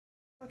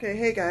Okay,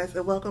 hey guys,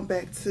 and welcome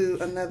back to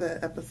another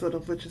episode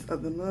of Witches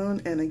of the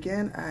Moon. And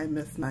again, I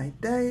missed my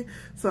day,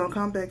 so I'm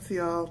coming back to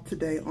y'all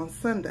today on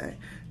Sunday.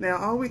 Now,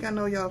 all week I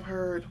know y'all have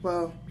heard,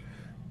 well,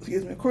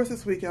 excuse me, of course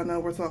this week y'all know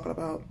we're talking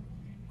about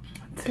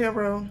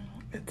tarot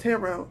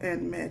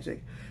and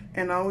magic.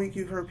 And all week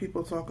you've heard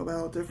people talk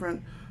about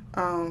different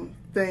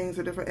things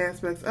or different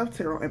aspects of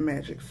tarot and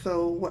magic.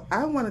 So what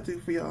I want to do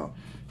for y'all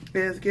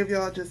is give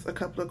y'all just a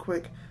couple of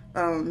quick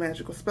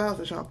magical spells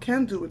that y'all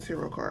can do with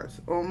tarot cards,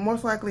 or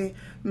most likely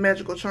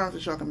magical charms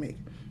that y'all can make.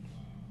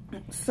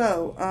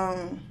 So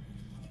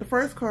the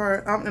first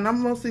card, and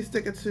I'm mostly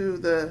sticking to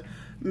the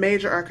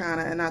major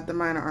arcana and not the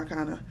minor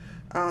arcana.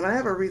 I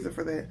have a reason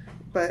for that,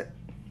 but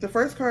the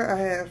first card I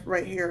have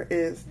right here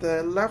is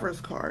the Lover's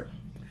card.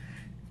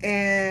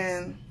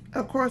 And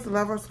of course the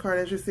Lover's card,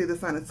 as you see, the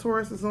sign of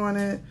Taurus is on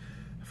it.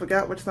 I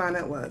forgot which sign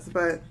that was,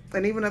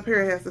 and even up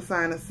here it has the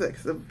sign of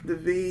 6. The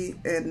V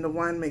and the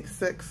 1 makes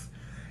 6.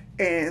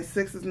 And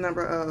 6 is the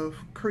number of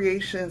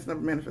creations, number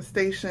of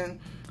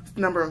manifestation, it's the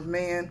number of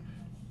man.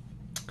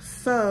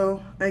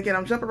 So, again,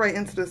 I'm jumping right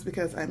into this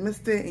because I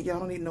missed it and y'all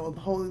don't need no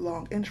wholly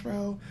long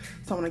intro.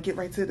 So I'm going to get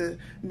right to the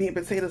meat and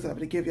potatoes of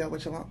it to give y'all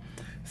what you want.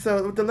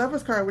 So with the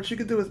Lover's card, what you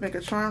could do is make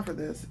a charm for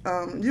this.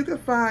 You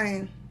could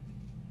find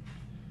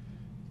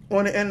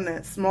on the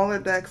internet smaller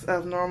decks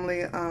of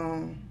normally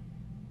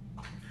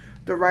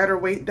the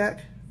Rider-Waite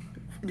deck.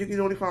 You can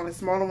only find the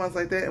smaller ones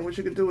like that, and what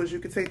you could do is you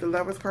could take the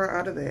Lover's card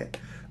out of that.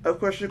 Of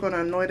course, you're going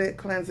to anoint it,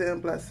 cleanse it,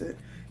 and bless it.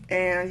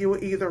 And you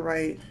will either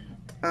write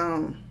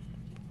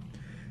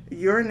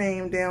your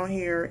name down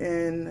here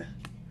in,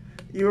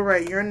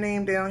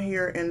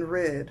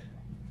 red,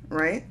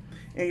 right?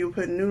 And you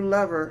put new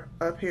lover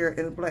up here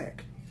in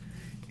black.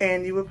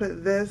 And you will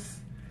put this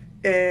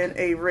in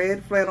a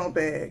red flannel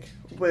bag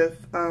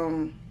with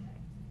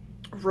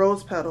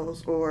rose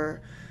petals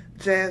or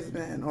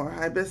jasmine or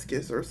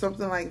hibiscus or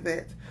something like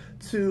that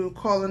to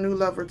call a new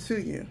lover to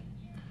you.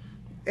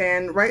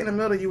 And right in the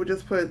middle you would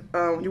just put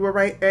you would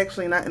write,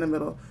 actually not in the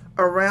middle,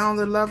 around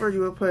the lover you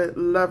would put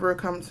lover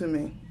come to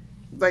me,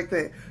 like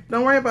that.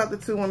 Don't worry about the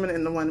 2 women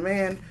and the 1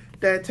 man.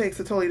 That takes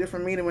a totally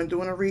different meaning when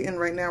doing a reading.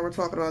 Right now we're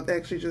talking about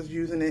actually just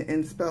using it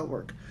in spell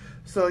work.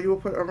 So you will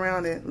put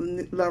around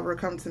it lover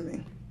come to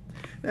me.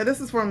 Now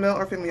this is for male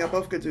or female,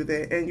 both could do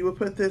that. And you would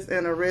put this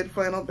in a red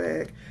flannel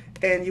bag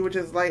and you would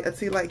just light a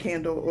tea light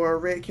candle or a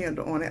red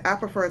candle on it. I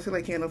prefer a tea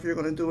light candle if you're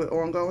going to do it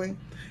ongoing.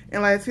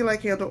 And light a tea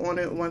light candle on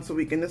it once a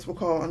week, and this will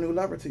call a new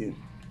lover to you.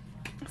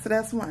 So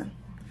that's one.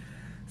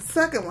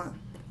 Second one,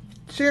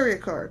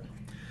 Chariot card.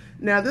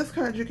 Now this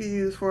card you can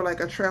use for like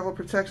a travel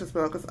protection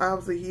spell, because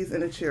obviously he's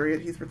in a chariot,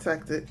 he's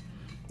protected,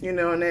 you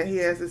know, and that he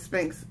has his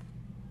Sphinx.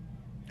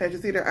 As you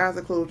see, their eyes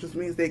are closed, which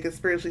means they can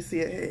spiritually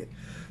see ahead.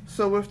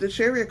 So with the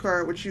Chariot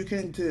card, what you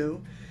can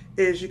do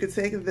is you can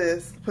take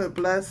this, put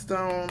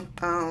bloodstone,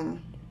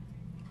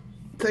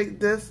 take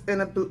this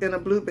in a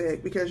blue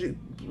bag, because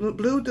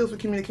blue deals with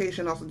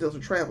communication, also deals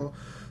with travel.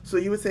 So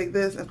you would take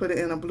this and put it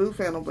in a blue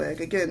flannel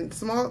bag. Again,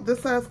 small,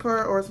 this size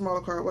card or a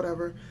smaller card,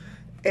 whatever.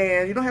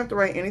 And you don't have to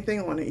write anything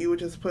on it. You would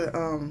just put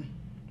well,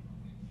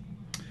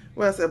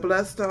 it's a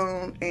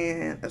bloodstone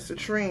and a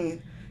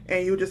citrine,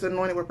 and you would just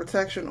anoint it with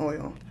protection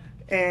oil.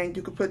 And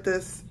you could put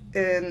this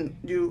in,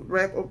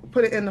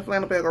 put it in the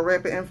flannel bag or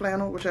wrap it in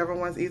flannel, whichever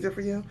one's easier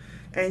for you.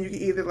 And you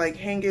can either like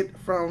hang it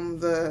from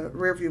the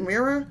rear view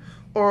mirror,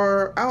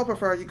 or I would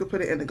prefer you could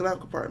put it in the glove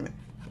compartment.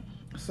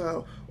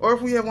 So, or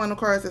if we have one of the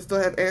cards that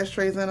still have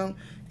ashtrays in them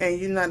and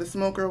you're not a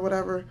smoker or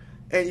whatever,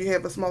 and you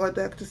have a smaller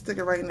deck, just stick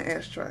it right in the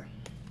ashtray.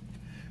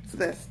 So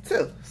that's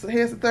 2. So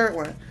here's the third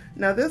one.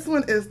 Now this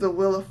one is the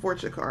Wheel of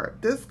Fortune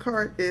card. This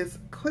card is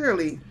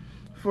clearly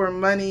for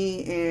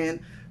money,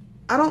 and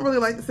I don't really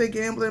like to say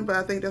gambling, but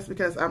I think that's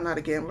because I'm not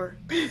a gambler.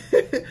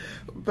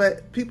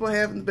 But people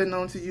have been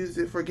known to use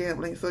it for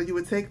gambling. So you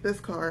would take this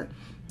card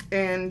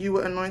and you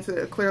would anoint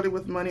it clearly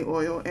with money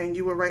oil, and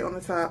you would write on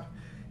the top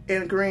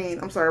in green,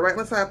 right on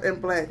the top in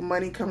black,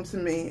 money come to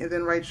me, and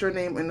then write your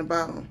name in the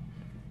bottom.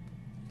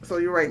 So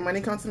you write money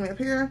come to me up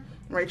here,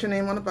 write your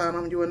name on the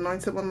bottom, you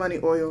anoint it with money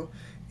oil,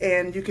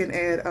 and you can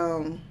add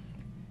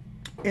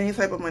any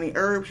type of money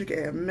herbs. You can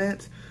add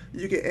mint.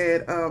 You can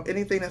add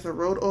anything that's a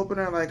road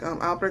opener, like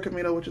Albert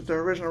Camino, which is the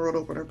original road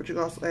opener. But you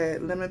can also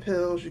add lemon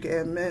pills. You can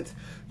add mint.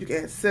 You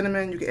can add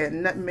cinnamon. You can add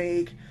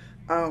nutmeg,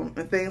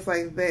 and things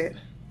like that.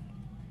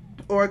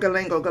 Or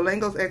galango.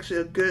 Galango is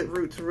actually a good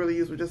root to really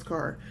use with this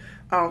card.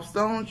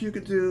 Stones, you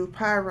could do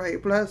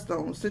pyrite,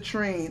 bloodstone,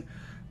 citrine,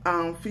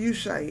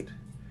 fuchsite.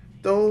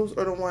 Those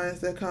are the ones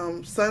that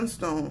come,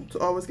 sunstone, to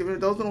always give it.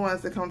 Those are the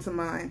ones that come to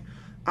mind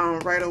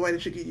right away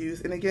that you could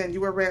use. And again,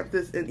 you will wrap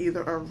this in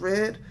either a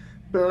red,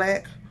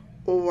 black,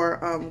 or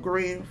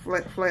green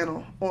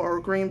flannel or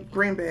green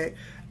bag.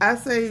 I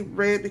say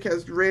red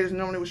because red is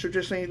normally what's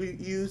traditionally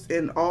used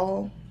in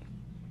all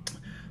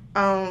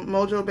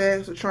mojo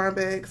bags or charm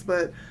bags,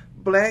 but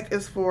black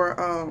is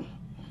for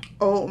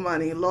old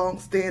money,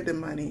 long-standing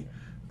money,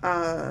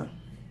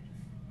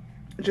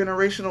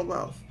 generational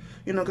wealth.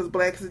 You know, because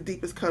black is the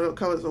deepest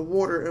colors of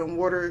water, and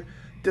water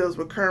deals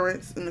with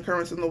currents, and the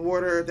currents in the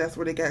water, that's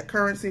where they got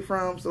currency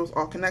from, so it's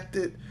all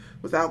connected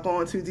without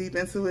going too deep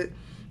into it.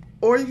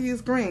 Or you can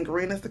use green.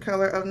 Green is the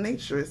color of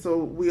nature, so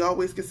we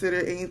always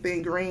consider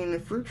anything green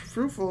and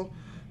fruitful,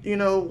 you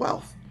know,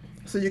 wealth.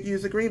 So you can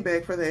use a green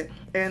bag for that,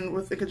 and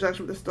in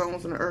conjunction with the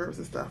stones and the herbs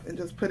and stuff, and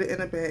just put it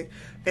in a bag.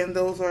 And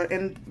those are,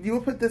 and you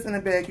will put this in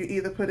a bag. You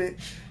either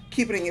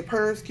keep it in your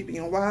purse, keep it in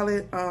your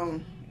wallet,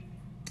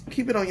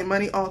 keep it on your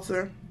money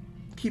altar,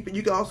 you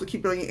can also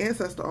keep it on your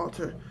ancestor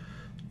altar.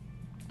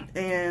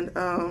 And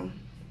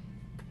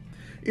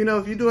you know,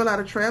 if you do a lot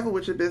of travel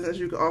with your business,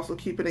 you can also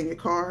keep it in your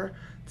car,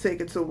 take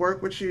it to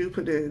work with you,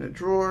 put it in a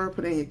drawer,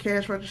 put it in your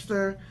cash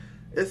register.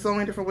 There's so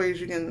many different ways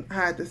you can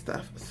hide this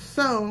stuff.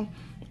 So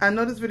I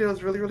know this video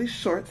is really, really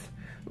short,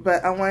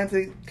 but I wanted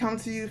to come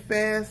to you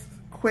fast,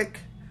 quick.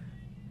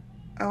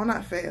 Oh,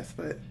 not fast,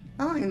 but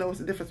I don't even know what's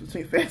the difference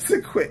between fast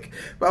and quick.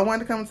 But I wanted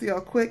to come to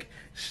y'all quick,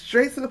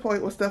 straight to the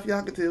point with stuff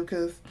y'all could do,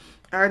 because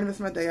I already missed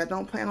my day. I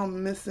don't plan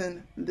on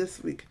missing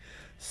this week.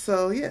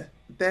 So yeah,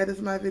 that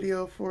is my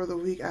video for the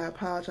week. I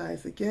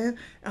apologize again,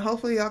 and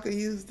hopefully y'all can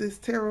use this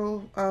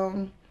tarot,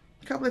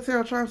 couple of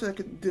tarot charms that I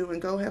could do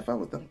and go have fun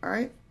with them. All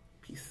right,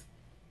 peace.